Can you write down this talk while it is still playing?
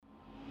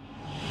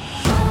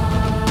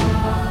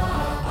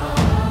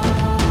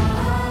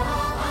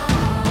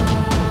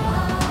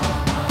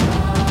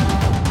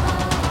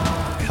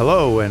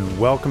Hello and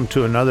welcome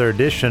to another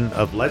edition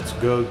of Let's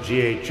Go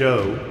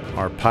GHO.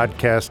 Our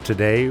podcast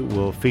today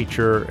will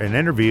feature an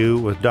interview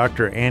with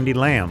Dr. Andy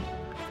Lamb.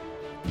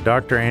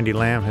 Dr. Andy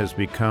Lamb has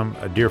become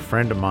a dear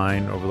friend of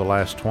mine over the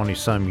last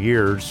 20-some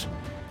years.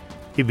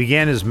 He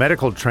began his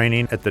medical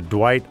training at the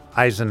Dwight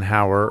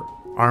Eisenhower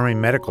Army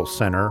Medical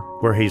Center,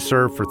 where he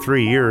served for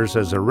 3 years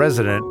as a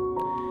resident.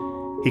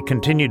 He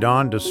continued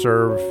on to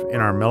serve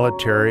in our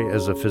military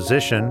as a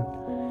physician,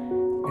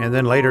 and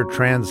then later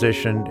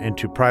transitioned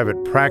into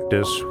private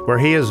practice, where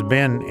he has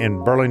been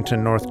in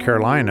Burlington, North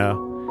Carolina,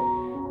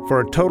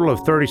 for a total of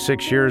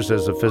 36 years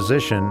as a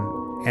physician.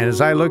 And as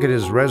I look at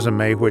his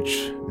resume,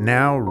 which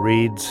now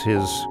reads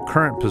his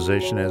current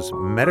position as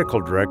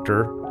Medical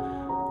Director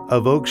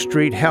of Oak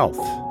Street Health,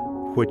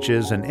 which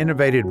is an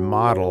innovative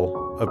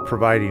model of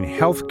providing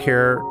health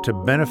care to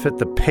benefit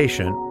the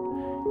patient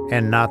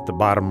and not the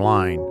bottom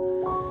line.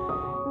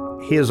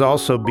 He has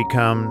also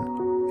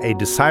become a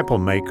disciple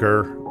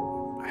maker,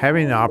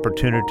 having the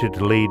opportunity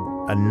to lead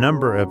a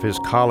number of his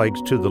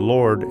colleagues to the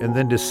Lord and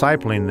then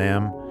discipling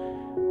them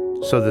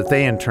so that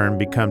they in turn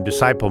become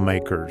disciple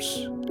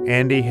makers.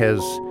 Andy has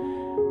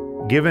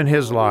given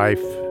his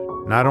life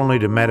not only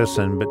to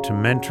medicine, but to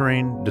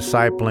mentoring,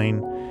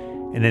 discipling,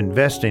 and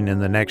investing in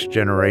the next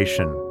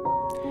generation.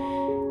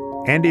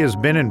 Andy has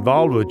been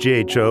involved with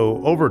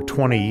GHO over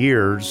 20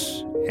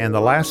 years, and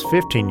the last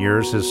 15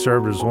 years has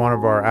served as one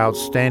of our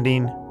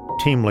outstanding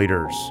team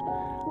leaders.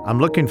 I'm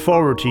looking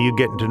forward to you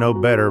getting to know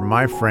better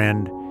my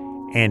friend,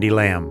 Andy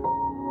Lamb.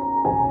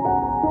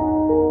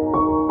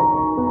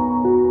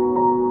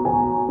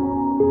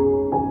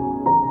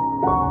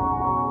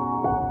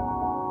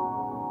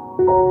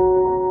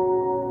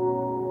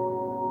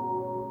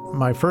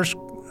 My first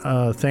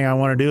thing I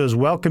want to do is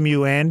welcome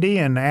you, Andy,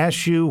 and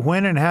ask you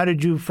when and how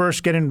did you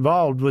first get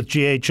involved with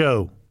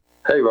GHO?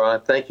 Hey,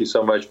 Ron, thank you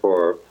so much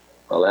for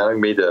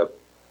allowing me to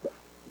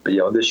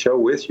be on this show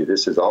with you.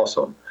 This is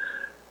awesome.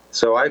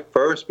 So I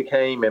first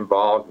became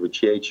involved with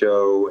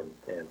GHO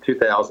in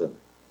 2000,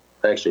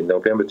 actually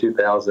November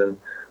 2000,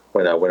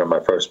 when I went on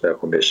my first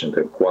medical mission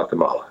to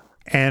Guatemala.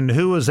 And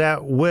who was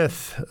that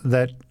with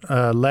that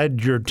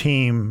led your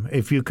team,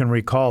 if you can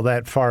recall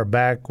that far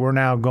back? We're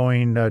now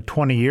going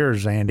 20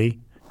 years, Andy.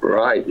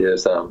 Right,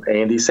 yes,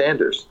 Andy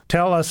Sanders.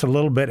 Tell us a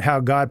little bit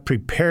how God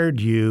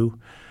prepared you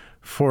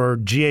for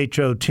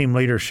GHO team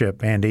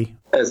leadership, Andy.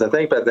 As I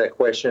think about that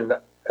question,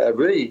 I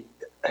really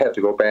have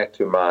to go back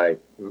to my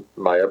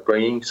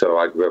upbringing. So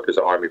I grew up as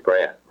an Army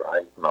brat,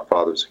 right? My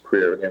father was a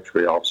career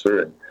infantry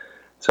officer. And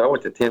so I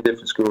went to 10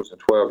 different schools in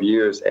 12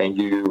 years, and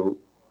you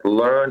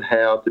learn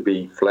how to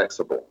be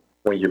flexible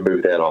when you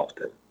move that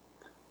often.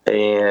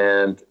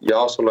 And you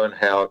also learn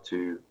how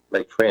to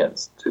make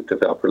friends, to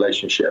develop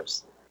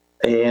relationships,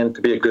 and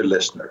to be a good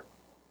listener.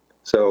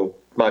 So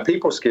my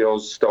people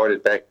skills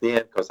started back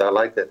then because I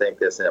like to think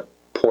that's an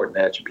important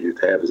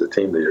attribute to have as a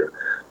team leader,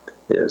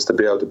 is to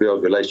be able to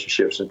build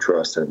relationships and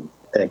trust and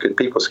good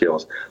people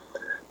skills.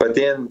 But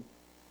then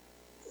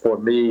for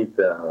me,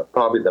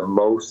 probably the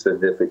most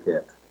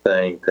significant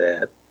thing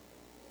that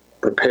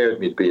prepared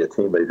me to be a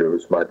team leader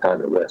was my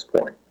time at West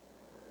Point.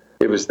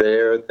 It was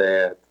there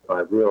that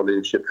my real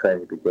leadership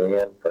training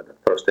began from the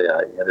first day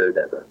I entered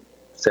as a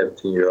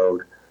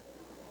 17-year-old.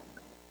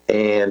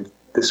 And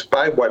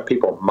despite what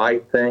people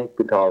might think,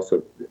 because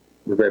of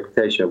the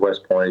reputation of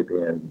West Point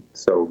being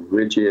so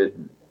rigid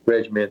and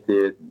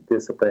regimented and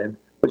disciplined,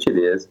 which it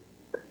is,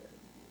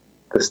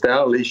 the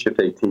style of leadership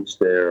they teach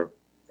there,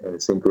 and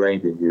it's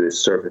ingrained in you, is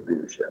servant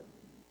leadership.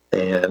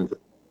 And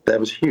that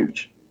was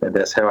huge. And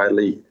that's how I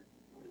lead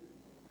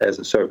as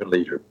a servant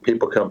leader.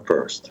 People come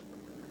first.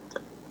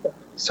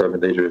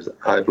 Servant leader is,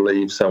 I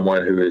believe,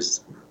 someone who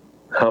is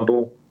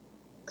humble,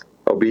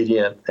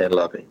 obedient, and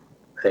loving.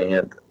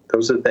 And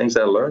those are the things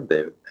I learned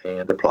there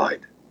and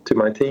applied to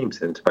my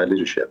teams and to my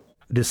leadership.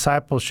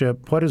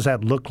 Discipleship, what does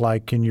that look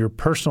like in your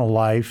personal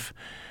life,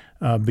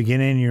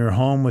 beginning in your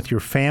home with your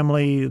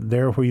family,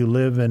 there where you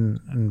live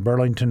in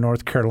Burlington,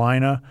 North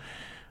Carolina?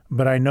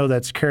 But I know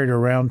that's carried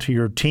around to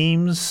your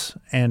teams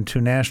and to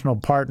national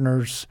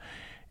partners.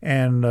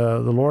 And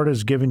the Lord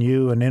has given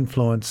you an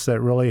influence that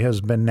really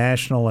has been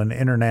national and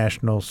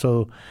international.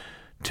 So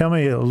tell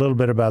me a little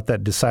bit about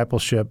that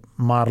discipleship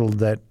model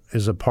that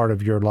is a part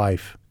of your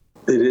life.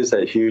 It is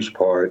a huge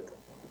part.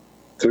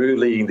 Through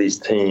leading these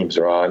teams,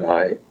 Ron,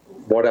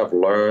 what I've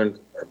learned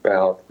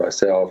about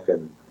myself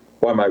and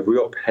what my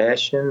real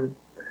passion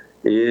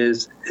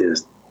is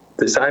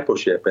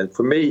discipleship. And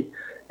for me,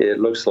 it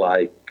looks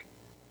like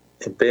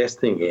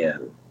investing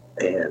in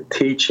and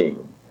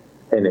teaching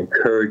and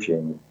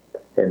encouraging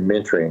and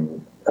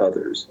mentoring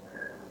others.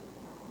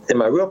 And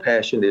my real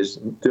passion is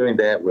doing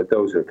that with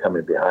those who are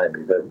coming behind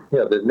me,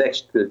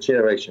 the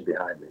generation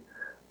behind me.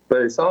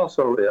 But it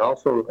also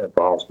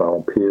involves my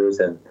own peers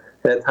and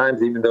at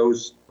times even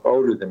those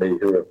older than me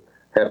who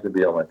happen to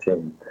be on my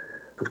team.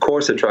 Of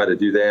course, I try to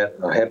do that.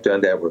 I have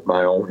done that in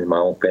my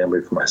own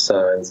family for my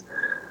sons,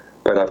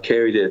 but I've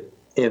carried it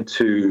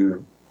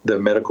into the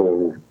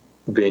medical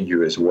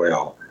venue as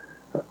well.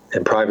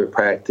 In private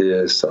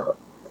practice,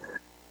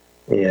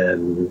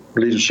 in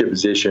leadership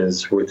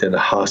positions within the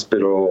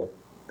hospital,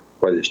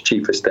 whether it's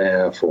chief of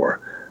staff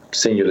or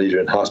senior leader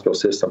in the hospital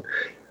system.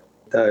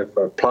 I've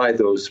applied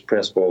those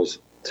principles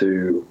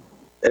to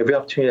every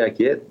opportunity I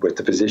get with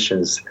the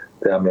physicians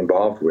that I'm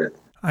involved with.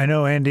 I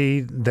know,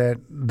 Andy, that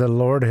the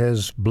Lord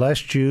has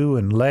blessed you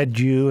and led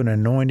you and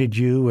anointed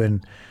you,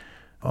 and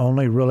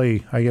only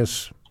really, I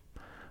guess,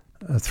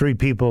 3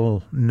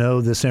 people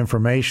know this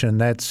information.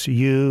 That's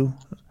you,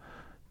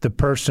 the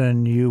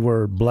person you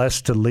were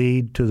blessed to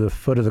lead to the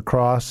foot of the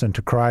cross and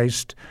to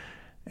Christ,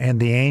 and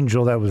the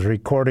angel that was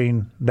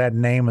recording that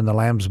name in the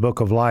Lamb's Book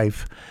of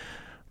Life.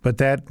 But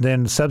that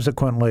then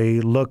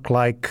subsequently looked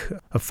like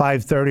a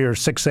 5:30 or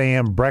 6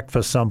 a.m.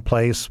 breakfast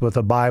someplace with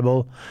a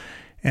Bible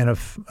and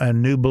a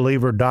new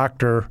believer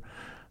doctor.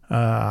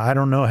 I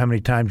don't know how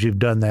many times you've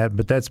done that,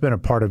 but that's been a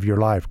part of your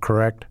life,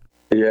 correct?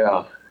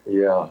 Yeah.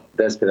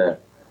 That's been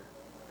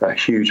a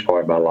huge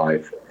part of my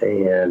life.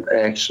 And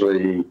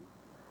actually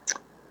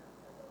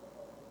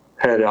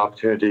had the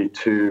opportunity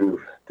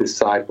to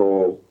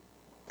disciple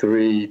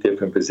 3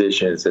 different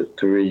positions at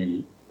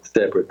 3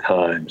 separate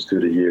times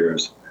through the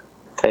years.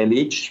 And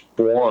each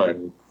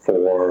one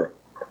for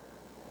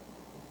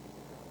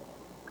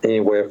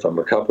anywhere from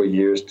a couple of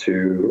years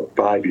to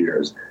 5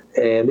 years.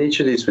 And each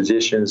of these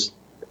physicians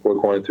were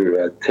going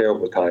through a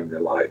terrible time in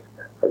their life,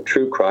 a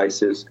true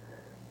crisis,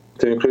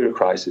 to include a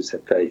crisis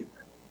in faith.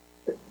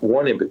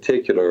 One in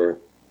particular,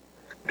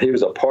 he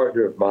was a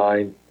partner of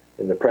mine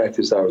in the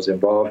practice I was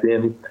involved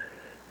in,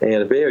 and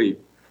a very,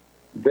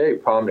 very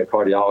prominent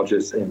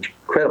cardiologist,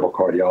 incredible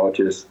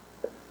cardiologist,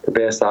 the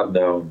best I've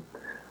known.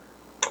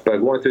 But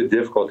going through a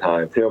difficult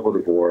time, terrible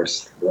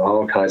divorce,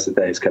 all kinds of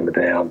things coming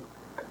down.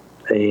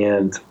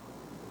 And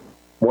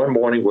one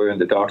morning we're in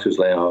the doctor's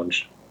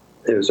lounge.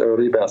 It was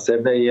early, about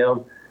 7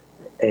 a.m.,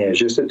 and it's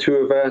just the 2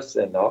 of us,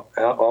 and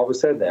all of a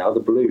sudden, out of the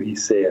blue, he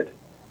said,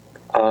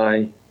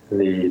 "I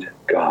need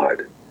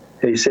God."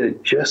 And he said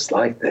it just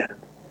like that.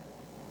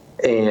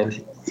 And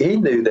he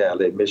knew that I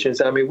led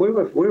missions. I mean, we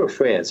were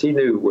friends. He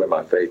knew where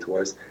my faith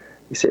was.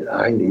 He said,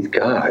 "I need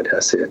God." I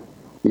said,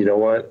 "You know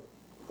what?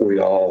 We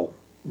all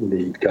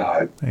need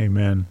God."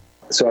 Amen.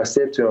 So I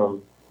said to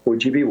him,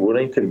 "Would you be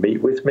willing to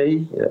meet with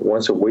me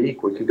once a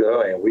week? We could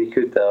go and we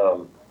could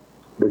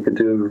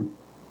do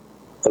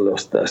a little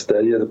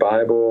study of the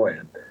Bible,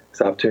 and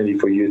it's an opportunity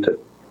for you to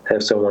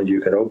have someone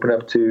you can open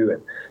up to."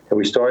 And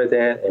we started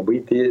that, and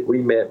we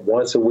met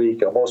once a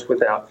week, almost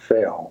without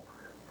fail,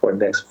 for the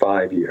next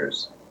 5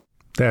 years.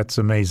 That's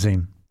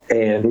amazing.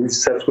 And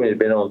he's subsequently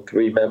been on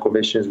 3 medical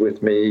missions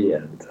with me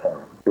and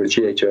with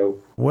GHO.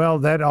 Well,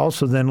 that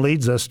also then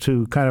leads us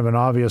to kind of an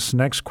obvious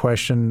next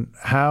question.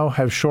 How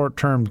have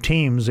short-term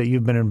teams that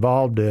you've been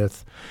involved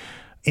with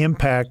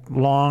impact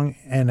long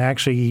and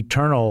actually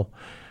eternal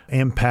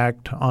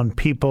impact on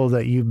people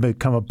that you've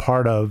become a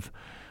part of?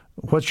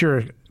 What's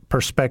your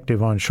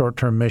perspective on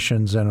short-term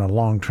missions and a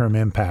long-term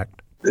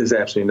impact? There's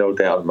absolutely no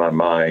doubt in my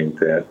mind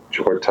that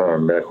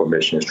short-term medical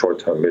missions,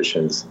 short-term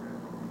missions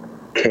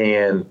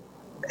can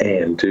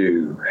and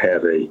do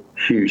have a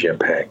huge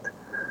impact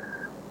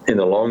in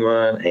the long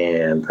run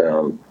and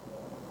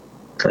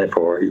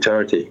for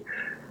eternity.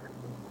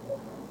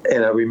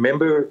 And I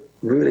remember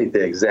really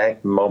the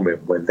exact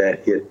moment when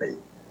that hit me.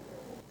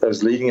 I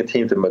was leading a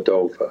team to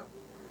Moldova,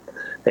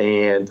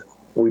 and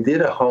we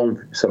did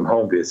some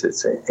home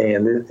visits,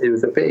 and it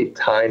was a very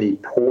tiny,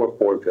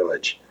 poor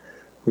village,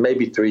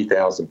 maybe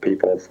 3,000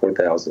 people,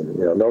 4,000,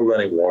 no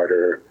running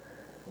water,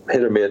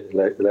 hit or miss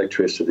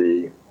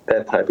electricity,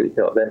 that type of,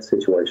 that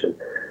situation.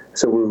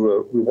 So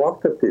we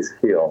walked up this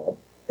hill,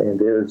 and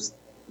there's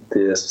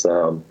this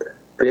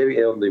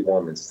very elderly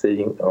woman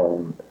sitting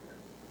on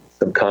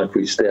some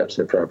concrete steps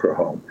in front of her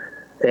home.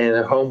 And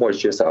her home was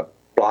just a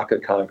block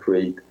of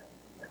concrete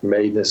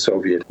made in the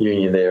Soviet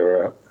Union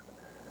era,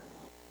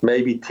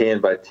 maybe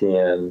 10 by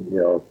 10,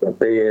 a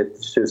bed,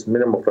 just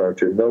minimal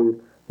furniture,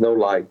 no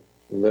light,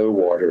 no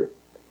water,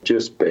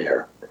 just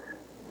bare.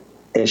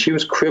 And she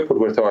was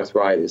crippled with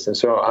arthritis. And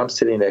so I'm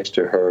sitting next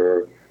to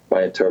her,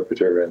 my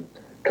interpreter, and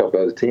a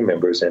couple other team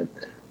members, and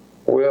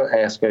we're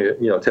asking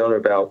her, telling her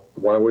about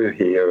why we're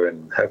here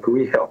and how can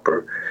we help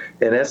her.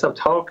 And as I'm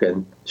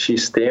talking,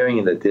 she's staring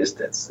in the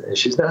distance. And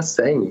she's not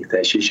saying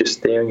anything. She's just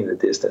staring in the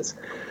distance.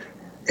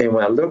 And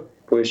when I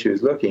looked where she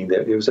was looking,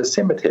 it was a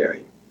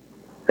cemetery.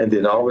 And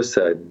then all of a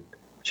sudden,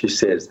 she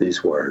says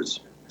these words.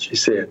 She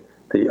said,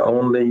 "The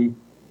only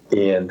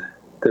end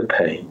to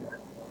pain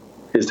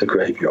is the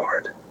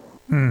graveyard."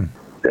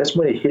 That's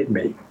when it hit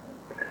me.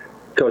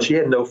 Because she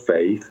had no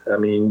faith. I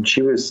mean,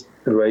 she was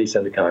raised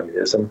under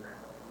communism.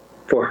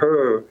 For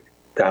her,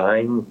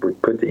 dying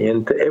would put the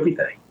end to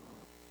everything.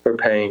 Her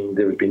pain,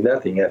 there would be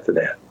nothing after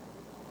that.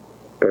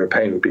 But her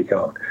pain would be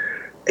gone.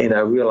 And I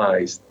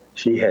realized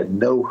she had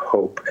no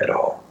hope at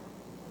all.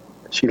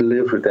 She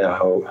lived without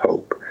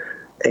hope.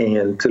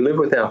 And to live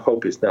without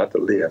hope is not to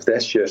live.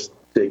 That's just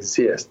to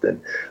exist.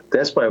 And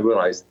that's when I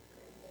realized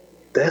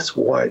that's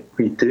what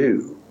we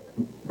do.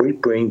 We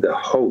bring the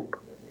hope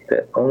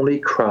that only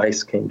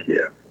Christ can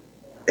give.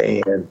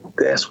 And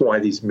that's why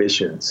these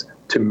missions,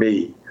 to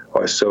me,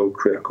 are so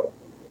critical.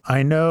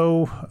 I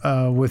know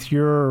with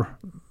your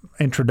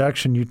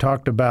introduction, you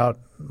talked about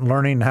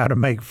learning how to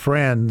make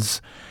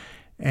friends.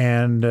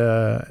 And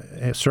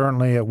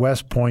certainly at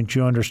West Point,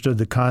 you understood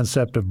the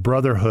concept of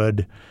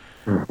brotherhood.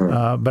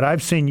 Mm-hmm. But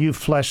I've seen you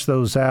flesh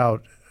those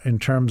out in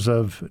terms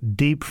of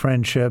deep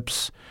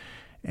friendships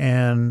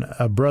and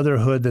a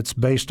brotherhood that's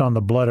based on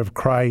the blood of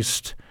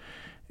Christ.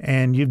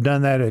 And you've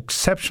done that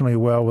exceptionally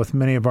well with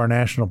many of our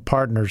national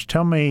partners.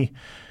 Tell me,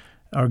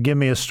 or give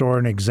me a story,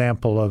 an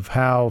example of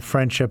how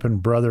friendship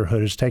and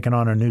brotherhood has taken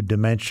on a new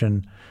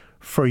dimension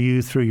for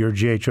you through your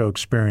GHO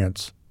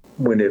experience.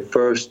 When it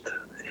first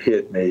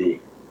hit me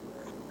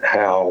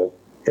how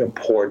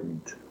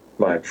important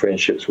my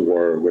friendships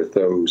were with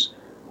those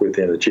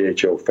within the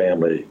GHO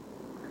family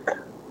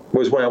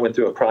was when I went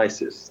through a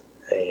crisis.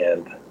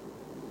 And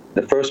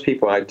the first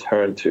people I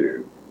turned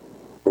to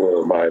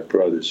were my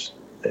brothers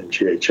in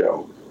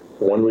GHO.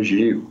 One was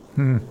you,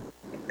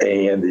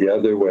 and the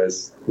other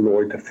was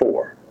Lloyd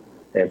DeFore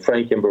and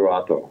Frank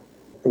Imbarato.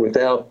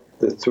 Without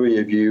the three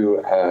of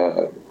you,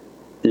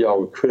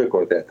 y'all were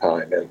critical at that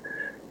time. And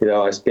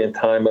I spent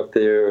time up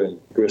there in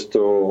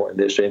Bristol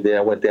initially, and then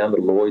I went down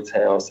to Lloyd's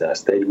house, and I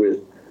stayed with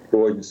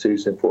Lloyd and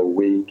Susan for a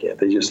week, and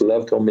they just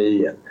loved on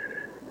me, and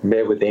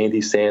met with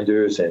Andy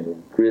Sanders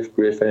and Griff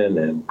Griffin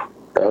and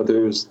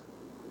others,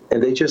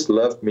 and they just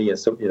loved me and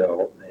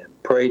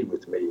and prayed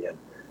with me and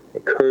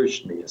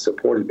encouraged me and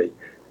supported me,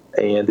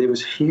 and it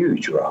was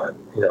huge, Ron,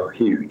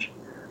 huge.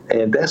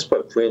 And that's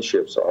what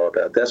friendships are all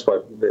about. That's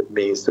what it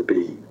means to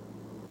be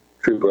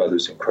true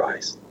brothers in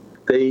Christ.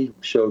 They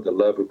showed the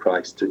love of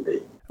Christ to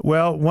me.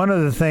 Well, one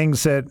of the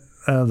things that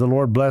the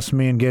Lord blessed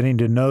me in getting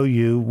to know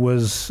you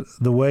was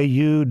the way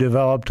you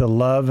developed a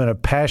love and a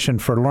passion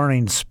for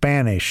learning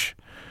Spanish.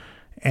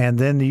 And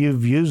then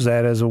you've used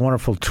that as a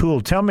wonderful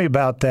tool. Tell me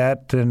about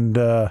that. And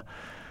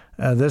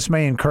this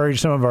may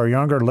encourage some of our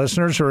younger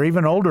listeners or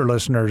even older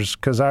listeners,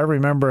 because I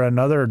remember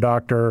another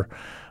doctor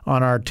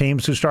on our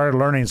teams who started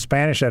learning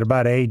Spanish at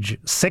about age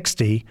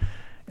 60.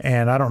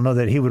 And I don't know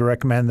that he would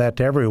recommend that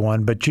to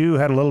everyone, but you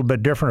had a little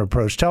bit different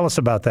approach. Tell us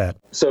about that.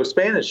 So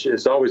Spanish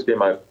has always been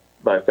my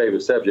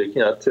favorite subject.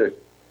 I took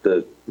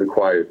the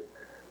required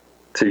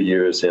 2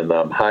 years in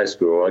high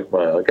school.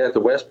 When I got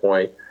to West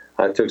Point,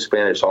 I took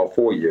Spanish all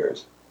 4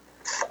 years,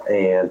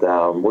 and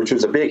which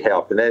was a big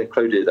help. And that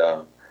included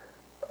a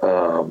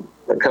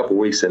couple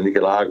weeks in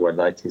Nicaragua in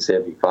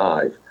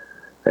 1975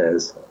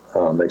 as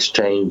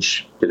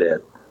exchange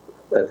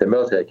at the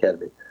military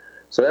academy.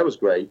 So that was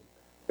great.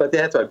 But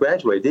then after I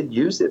graduated, I didn't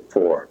use it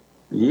for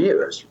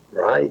years,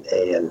 right?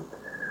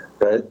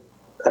 But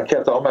I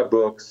kept all my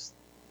books.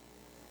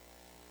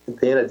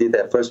 Then I did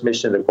that first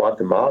mission to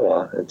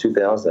Guatemala in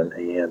 2000,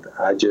 and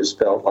I just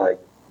felt like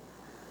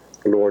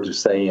the Lord was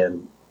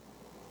saying,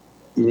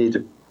 you need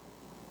to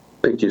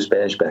pick your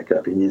Spanish back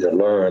up. You need to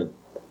learn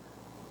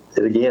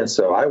it again.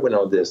 So I went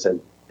on this, and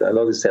I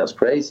know this sounds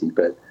crazy,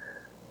 but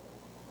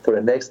for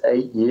the next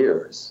 8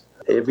 years,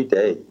 every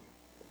day,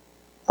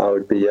 I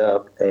would be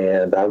up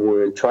and I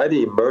would try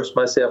to immerse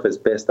myself as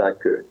best I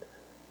could,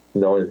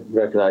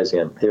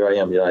 recognizing here I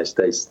am in the United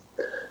States.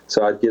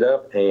 So I'd get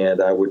up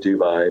and I would do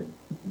my,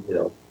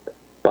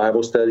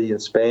 Bible study in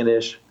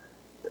Spanish.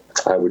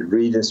 I would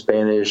read in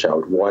Spanish. I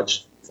would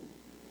watch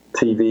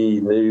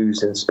TV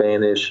news in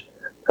Spanish.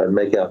 I'd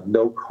make out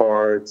note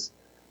cards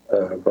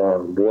of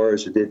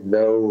words I didn't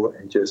know,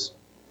 and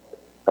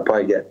I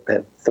probably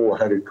had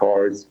 400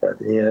 cards by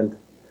the end.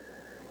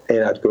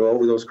 And I'd go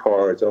over those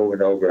cards over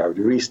and over. I would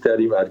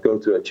restudy them. I'd go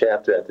through a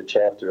chapter after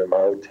chapter in my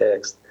old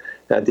text.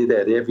 And I did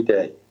that every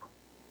day.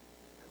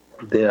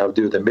 Then I would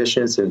do the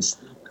missions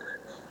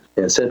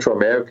in Central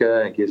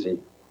America. It gives me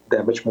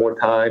that much more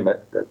time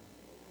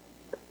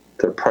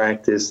to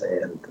practice.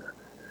 And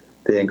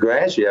then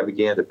gradually I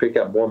began to pick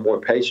up more and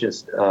more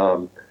patients,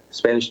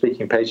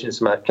 Spanish-speaking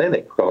patients in my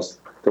clinic, because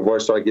the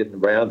word started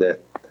getting around that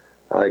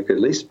I could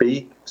at least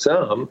speak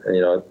some.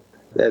 And,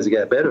 as it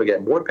got better, I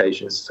got more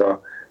patients.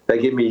 So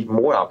that gave me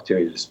more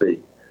opportunity to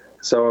speak.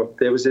 So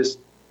there was this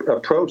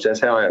approach. That's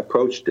how I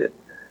approached it.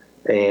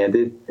 And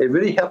it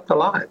really helped a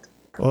lot.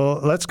 Well,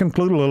 let's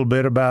conclude a little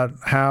bit about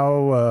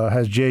how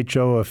has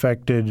GHO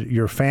affected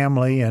your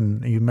family.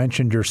 And you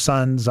mentioned your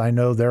sons. I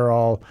know they're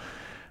all,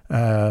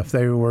 if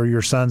they were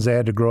your sons, they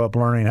had to grow up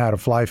learning how to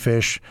fly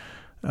fish.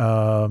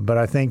 But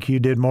I think you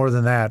did more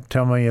than that.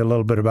 Tell me a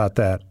little bit about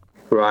that.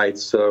 Right.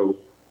 So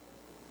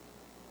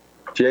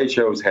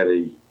GHO's had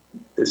a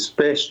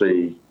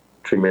especially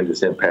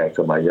tremendous impact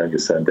on my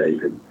youngest son,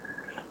 David.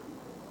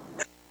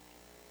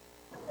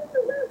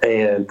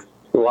 And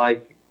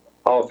like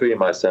all three of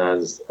my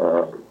sons,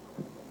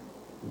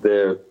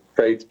 their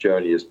faith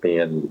journey has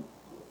been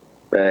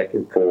back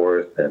and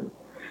forth, and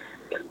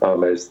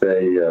as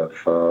they have,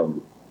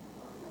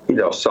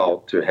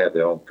 sought to have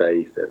their own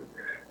faith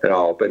and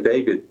all. But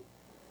David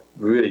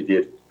really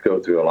did go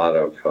through a lot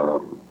of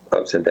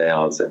ups and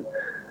downs. And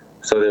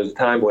so there was a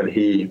time when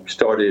he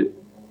started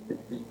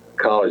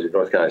college at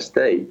North Carolina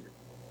State.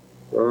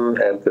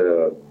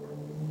 After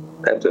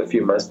a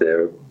few months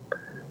there,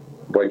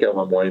 wake up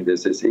one morning,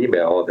 there's this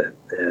email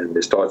and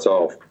it starts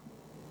off,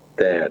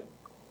 "Dad,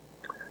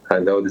 I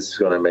know this is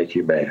going to make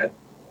you mad,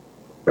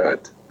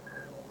 but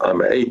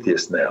I'm an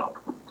atheist now."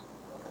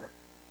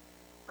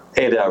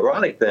 And the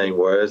ironic thing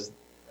was,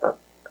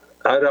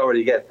 I'd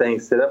already got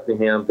things set up for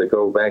him to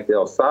go back to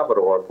El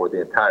Salvador for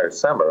the entire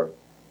summer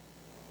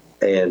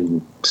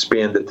and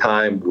spend the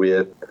time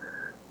with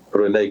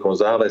Rene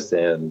Gonzalez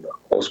and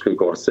Oscar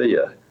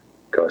Garcia,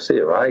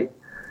 right?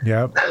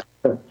 Yep.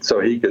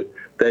 So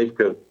Dave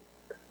could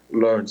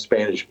learn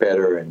Spanish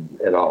better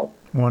and all.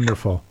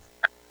 Wonderful.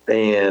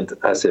 And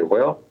I said,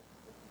 well,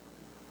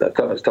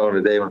 I was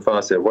talking to Dave on the phone.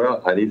 I said,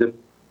 well, I need to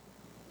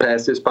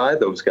pass this by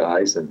those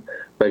guys and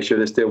make sure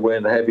they're still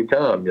willing to have you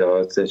come,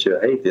 since you're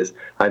an atheist.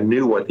 I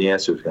knew what the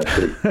answer was going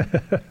to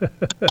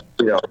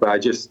be. But I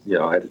just,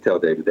 I had to tell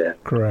David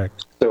that.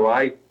 Correct. So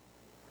I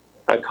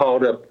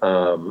called up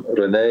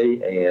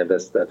Rene, and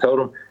I told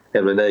him,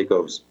 and Rene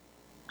goes,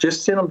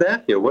 just send them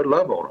down here. We'd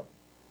love on them.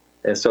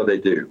 And so they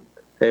do.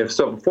 And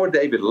so before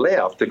David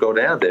left to go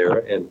down there,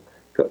 and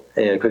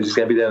because he's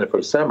going to be down there for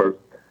the summer,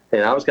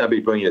 and I was going to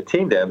be bringing a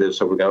team down there,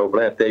 so we're going to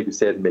overlap, David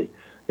said to me,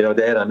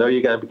 Dad, I know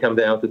you're going to come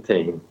down with the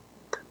team,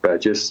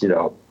 but just,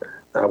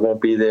 I won't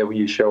be there when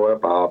you show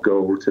up. I'll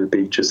go to the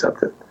beach or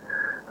something.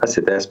 I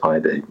said, that's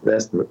fine, Dave.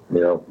 That's,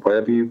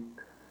 whatever you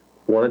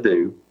want to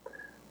do.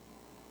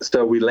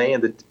 So we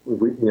landed,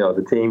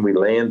 the team, we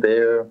land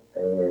there,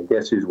 and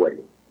guess who's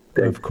waiting?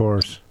 Dave. Of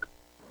course.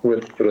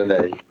 With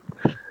Rene.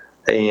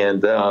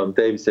 And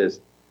David says,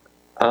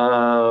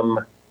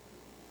 I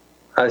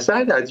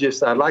decided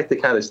I'd like to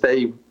kind of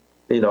stay,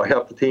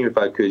 help the team if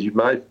I could. You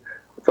might,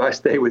 if I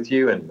stay with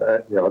you, and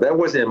that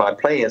wasn't in my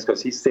plans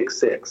because he's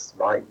 6'6",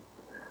 right?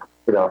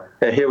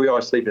 And here we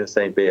are sleeping in the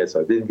same bed, so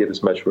it didn't give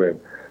us much room.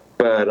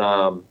 But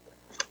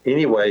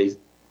anyway,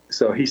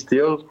 so he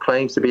still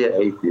claims to be an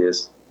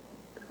atheist,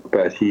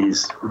 but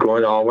he's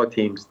going to all our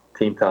team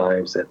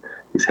times, and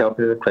he's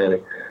helping in the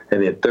clinic.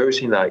 And then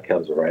Thursday night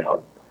comes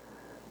around,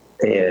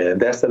 and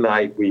that's the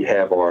night we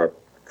have our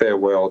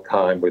farewell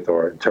time with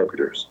our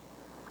interpreters.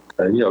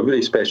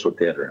 Really special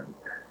dinner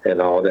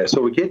and all that.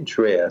 So we're getting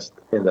dressed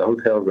in the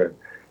hotel room,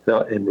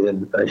 and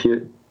then I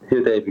hear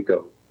David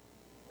go,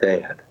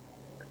 "Dad."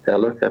 And I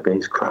look up and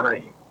he's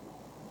crying.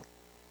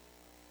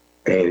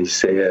 And he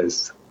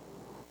says,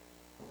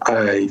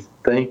 "I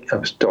think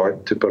I'm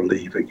starting to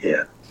believe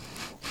again."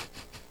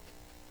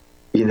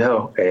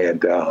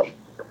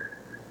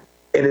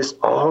 And it's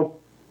all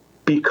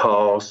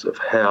because of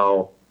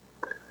how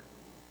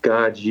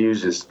God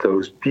uses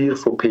those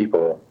beautiful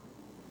people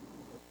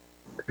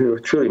who are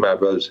truly my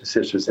brothers and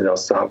sisters in El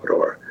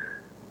Salvador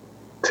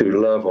to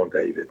love on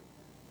David.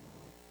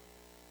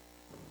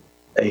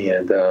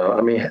 And,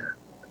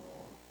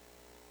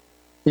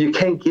 you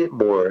can't get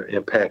more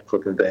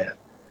impactful than that.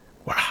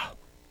 Wow.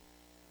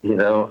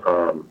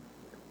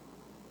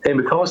 And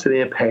because of the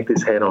impact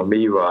it's had on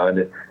me,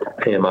 Ron,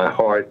 and my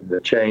heart, and the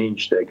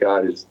change that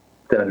God has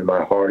done in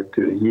my heart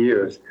through the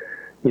years,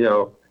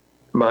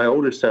 my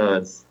older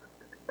sons,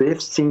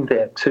 they've seen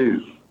that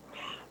too.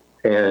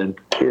 And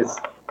it's,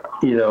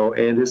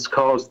 and it's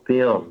caused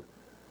them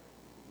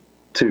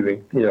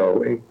to,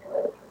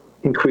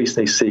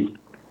 increasingly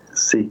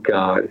seek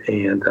God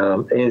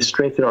and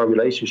strengthen our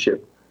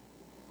relationship.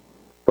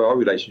 But our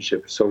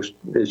relationship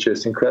is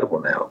just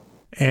incredible now.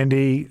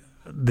 Andy,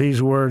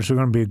 these words are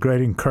going to be a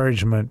great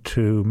encouragement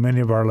to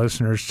many of our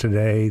listeners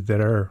today that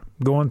are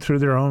going through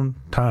their own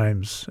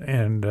times.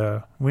 And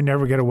we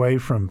never get away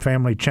from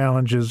family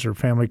challenges or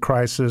family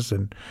crisis.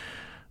 And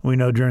we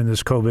know during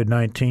this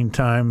COVID-19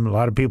 time, a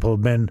lot of people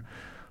have been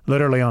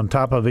literally on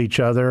top of each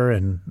other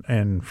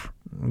and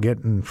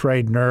getting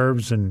frayed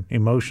nerves, and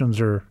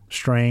emotions are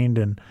strained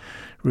and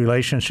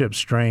relationships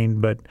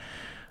strained. But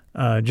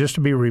just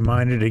to be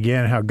reminded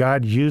again how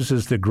God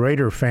uses the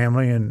greater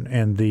family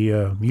and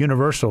the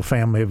universal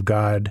family of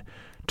God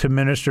to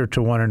minister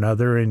to one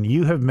another. And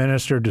you have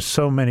ministered to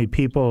so many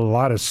people, a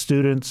lot of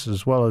students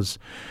as well as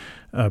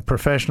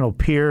professional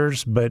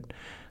peers. But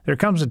there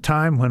comes a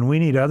time when we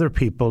need other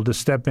people to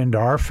step into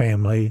our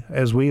family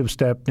as we have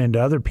stepped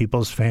into other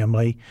people's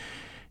family.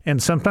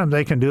 And sometimes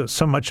they can do it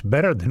so much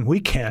better than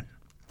we can.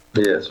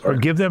 Yes. Or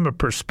give them a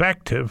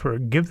perspective, or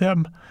give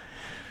them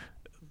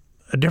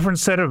a different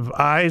set of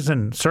eyes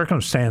and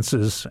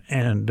circumstances.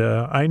 And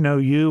I know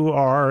you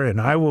are,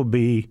 and I will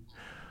be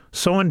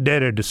so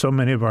indebted to so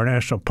many of our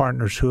national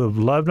partners who have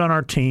loved on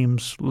our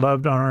teams,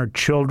 loved on our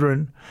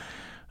children.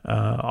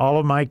 All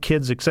of my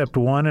kids except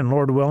one, and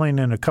Lord willing,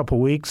 in a couple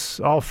weeks,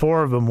 all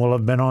four of them will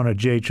have been on a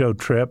GHO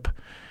trip.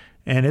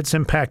 And it's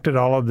impacted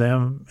all of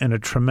them in a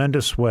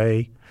tremendous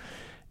way.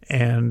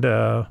 And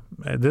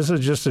this is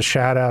just a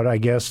shout out, I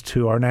guess,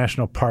 to our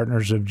national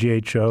partners of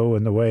GHO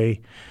and the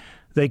way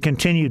they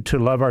continue to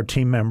love our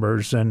team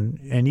members.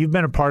 And you've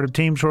been a part of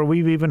teams where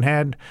we've even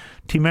had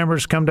team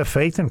members come to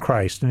faith in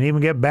Christ and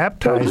even get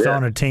baptized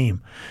on a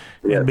team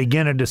and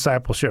begin a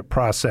discipleship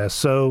process.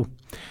 So,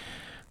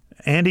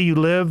 Andy, you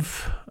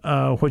live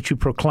what you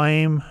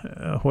proclaim,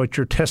 what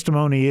your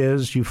testimony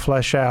is, you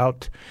flesh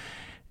out.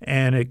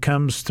 And it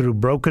comes through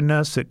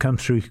brokenness, it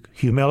comes through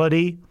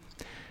humility,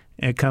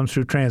 it comes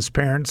through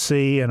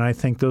transparency, and I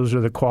think those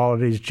are the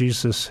qualities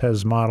Jesus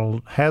has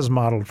modeled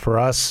for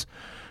us,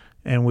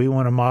 and we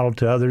want to model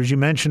to others. You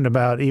mentioned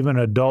about even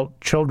adult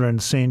children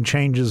seeing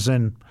changes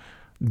in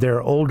their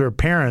older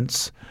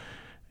parents,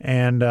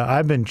 and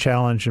I've been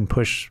challenged and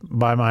pushed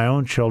by my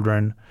own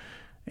children,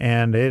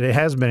 and it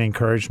has been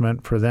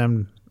encouragement for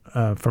them,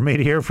 for me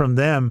to hear from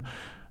them,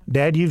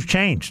 Dad, you've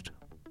changed.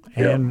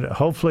 And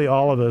hopefully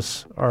all of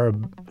us are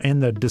in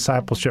the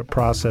discipleship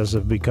process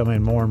of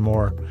becoming more and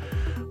more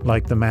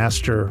like the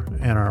Master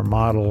and our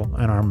model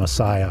and our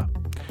Messiah.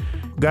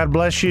 God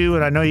bless you,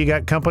 and I know you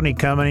got company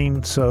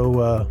coming,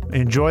 so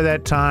enjoy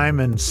that time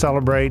and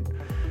celebrate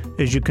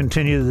as you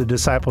continue the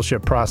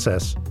discipleship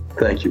process.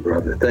 Thank you,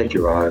 brother. Thank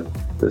you, Ron.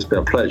 It's been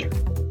a pleasure.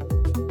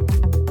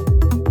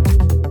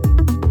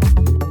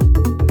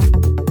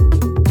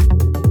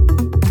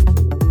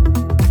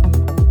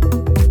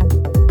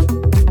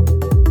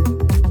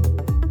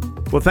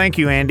 Well, thank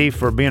you, Andy,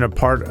 for being a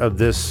part of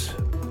this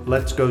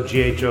Let's Go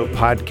GHO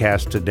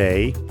podcast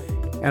today.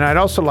 And I'd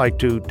also like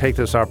to take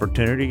this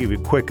opportunity to give you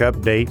a quick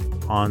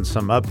update on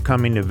some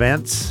upcoming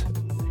events,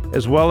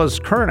 as well as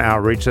current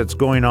outreach that's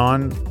going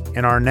on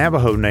in our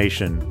Navajo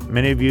Nation.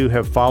 Many of you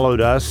have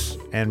followed us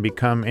and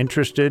become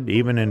interested,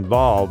 even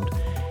involved,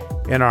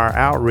 in our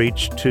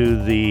outreach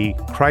to the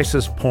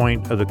crisis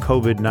point of the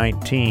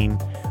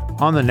COVID-19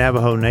 on the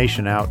Navajo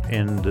Nation out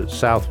in the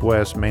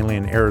Southwest, mainly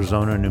in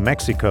Arizona and New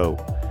Mexico.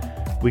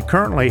 We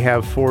currently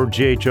have 4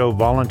 GHO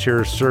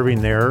volunteers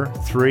serving there.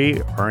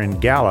 3 are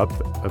in Gallup,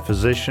 a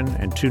physician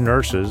and 2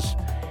 nurses,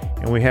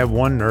 and we have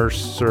 1 nurse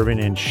serving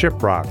in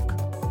Shiprock.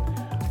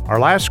 Our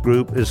last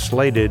group is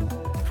slated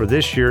for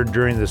this year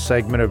during the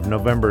segment of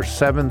November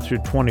 7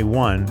 through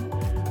 21,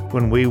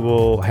 when we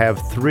will have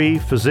 3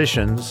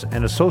 physicians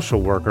and a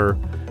social worker,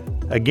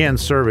 again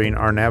serving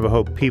our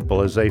Navajo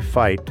people as they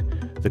fight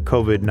the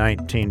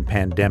COVID-19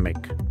 pandemic.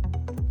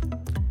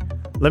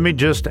 Let me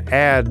just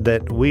add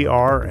that we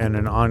are in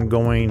an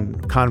ongoing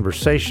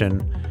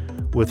conversation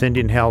with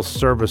Indian Health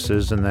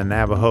Services in the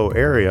Navajo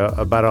area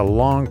about a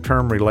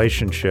long-term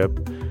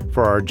relationship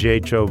for our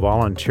GHO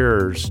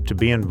volunteers to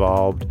be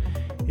involved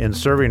in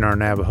serving our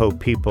Navajo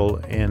people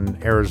in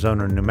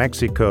Arizona and New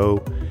Mexico.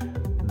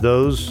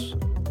 Those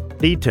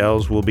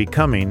details will be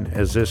coming,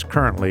 as this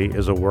currently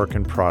is a work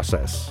in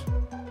process.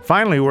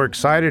 Finally, we're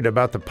excited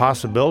about the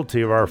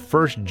possibility of our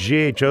first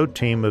GHO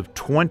team of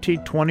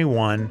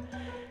 2021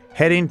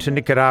 heading to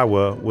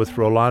Nicaragua with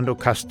Rolando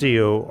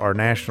Castillo, our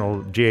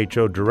National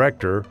GHO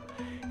Director,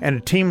 and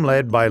a team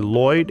led by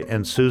Lloyd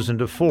and Susan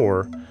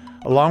DeFore,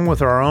 along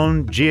with our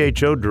own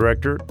GHO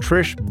Director,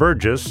 Trish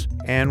Burgess,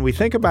 and we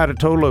think about a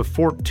total of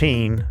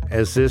 14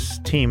 as this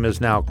team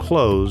is now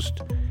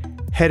closed,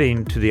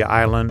 heading to the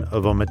island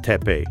of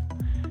Ometepe.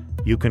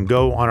 You can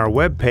go on our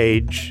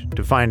webpage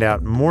to find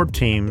out more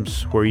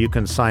teams where you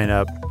can sign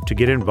up to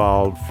get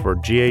involved for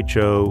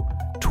GHO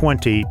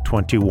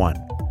 2021.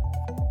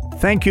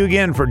 Thank you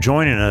again for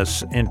joining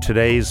us in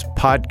today's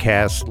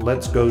podcast,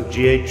 Let's Go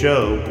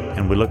GHO,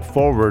 and we look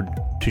forward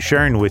to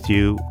sharing with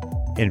you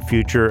in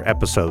future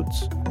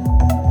episodes.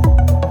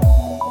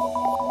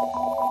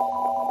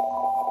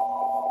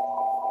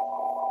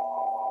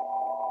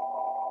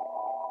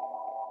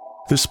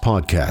 This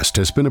podcast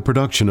has been a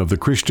production of the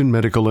Christian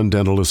Medical and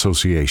Dental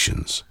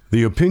Associations.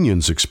 The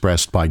opinions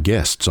expressed by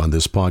guests on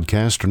this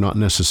podcast are not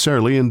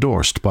necessarily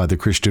endorsed by the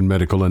Christian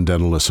Medical and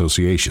Dental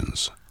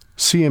Associations.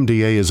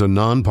 CMDA is a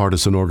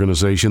nonpartisan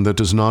organization that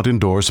does not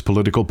endorse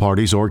political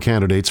parties or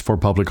candidates for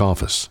public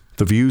office.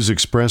 The views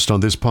expressed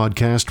on this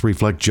podcast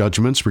reflect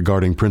judgments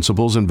regarding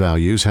principles and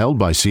values held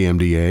by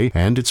CMDA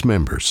and its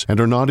members and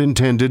are not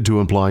intended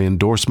to imply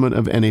endorsement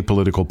of any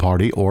political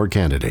party or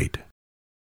candidate.